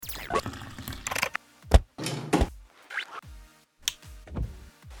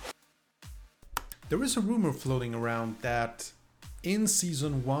There is a rumor floating around that in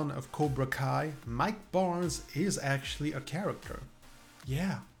season 1 of Cobra Kai, Mike Barnes is actually a character.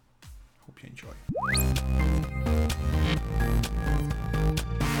 Yeah, hope you enjoy.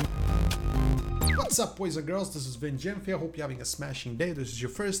 What's up, boys and girls? This is Vin Genfia. Hope you're having a smashing day. This is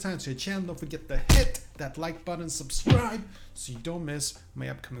your first time to the channel. Don't forget to hit that like button, subscribe, so you don't miss my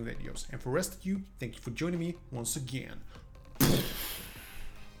upcoming videos. And for the rest of you, thank you for joining me once again.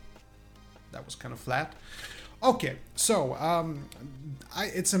 That was kind of flat. Okay, so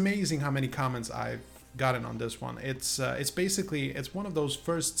it's amazing how many comments I've gotten on this one. It's one of those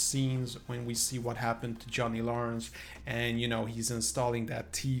first scenes when we see what happened to Johnny Lawrence, and you know, he's installing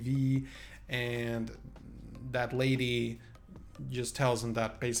that TV, and that lady just tells him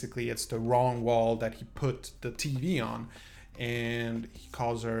that basically it's the wrong wall that he put the TV on, and he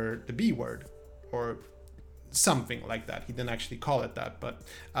calls her the B word or something like that. He didn't actually call it that, but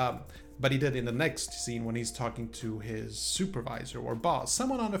he did in the next scene when he's talking to his supervisor or boss,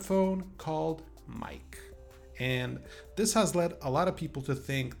 someone on the phone called Mike. And this has led a lot of people to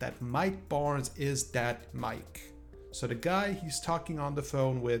think that Mike Barnes is that Mike. So the guy he's talking on the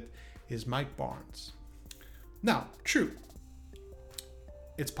phone with is Mike Barnes. Now, true,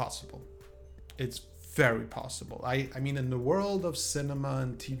 it's possible. It's very possible. I mean, in the world of cinema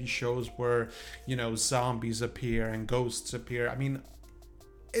and TV shows where, you know, zombies appear and ghosts appear, I mean,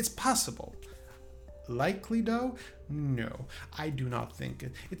 it's possible. Likely though? No, I do not think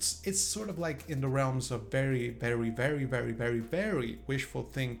it. It's sort of like in the realms of very, very, very, very, very, very wishful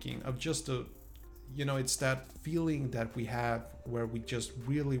thinking of just a, you know, it's that feeling that we have where we just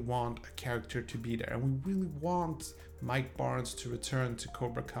really want a character to be there, and we really want Mike Barnes to return to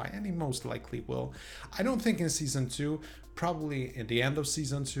Cobra Kai, and he most likely will. I don't think in season 2, probably in the end of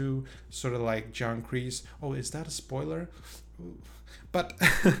season 2, sort of like John Kreese. Oh, is that a spoiler? Ooh. But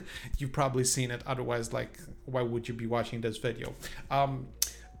you've probably seen it, otherwise, like, why would you be watching this video?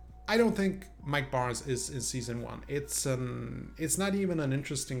 I don't think Mike Barnes is in season 1. It's not even an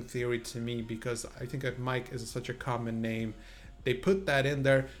interesting theory to me, because I think that Mike is such a common name. They put that in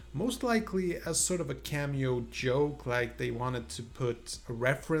there most likely as sort of a cameo joke, like they wanted to put a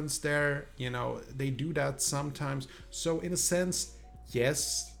reference there. You know, they do that sometimes. So in a sense,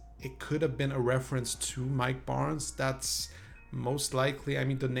 yes, it could have been a reference to Mike Barnes. That's most likely. I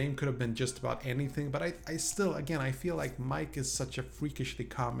mean, the name could have been just about anything, but I still, again, I feel like Mike is such a freakishly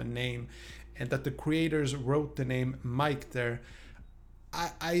common name, and that the creators wrote the name Mike there.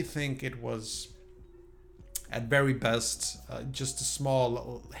 I think it was, at very best, just a small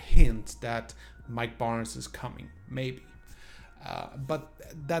little hint that Mike Barnes is coming, maybe. But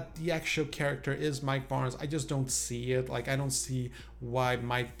that the actual character is Mike Barnes, I just don't see it. Like, I don't see why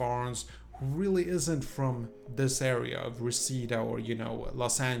Mike Barnes, who really isn't from this area of Reseda or, you know,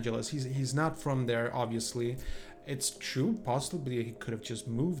 Los Angeles, he's not from there, obviously. It's true, possibly he could have just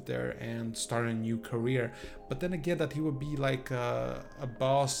moved there and started a new career. But then again, that he would be like a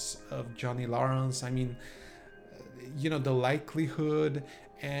boss of Johnny Lawrence, I mean, you know, the likelihood,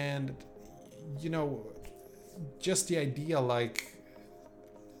 and, you know, just the idea, like,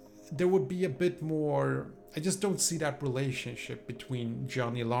 there would be a bit more. I just don't see that relationship between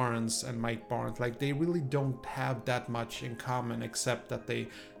Johnny Lawrence and Mike Barnes. Like, they really don't have that much in common, except that they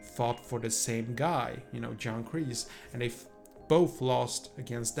fought for the same guy, you know, John Kreese, and they both lost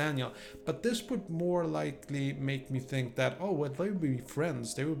against Daniel. But this would more likely make me think that, oh, well, they would be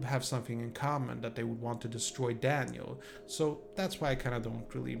friends. They would have something in common, that they would want to destroy Daniel. So that's why I kind of don't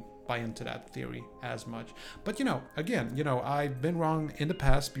really buy into that theory as much. But, you know, again, you know, I've been wrong in the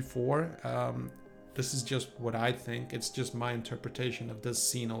past before. This is just what I think. It's just my interpretation of this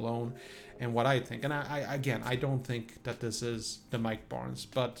scene alone and what I think. And I don't think that this is the Mike Barnes,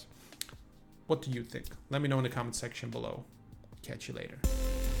 but what do you think? Let me know in the comment section below. Catch you later.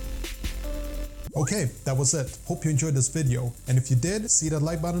 Okay, that was it. Hope you enjoyed this video. And if you did, see that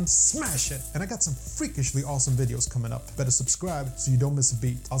like button, smash it. And I got some freakishly awesome videos coming up. Better subscribe so you don't miss a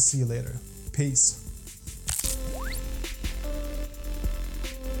beat. I'll see you later. Peace.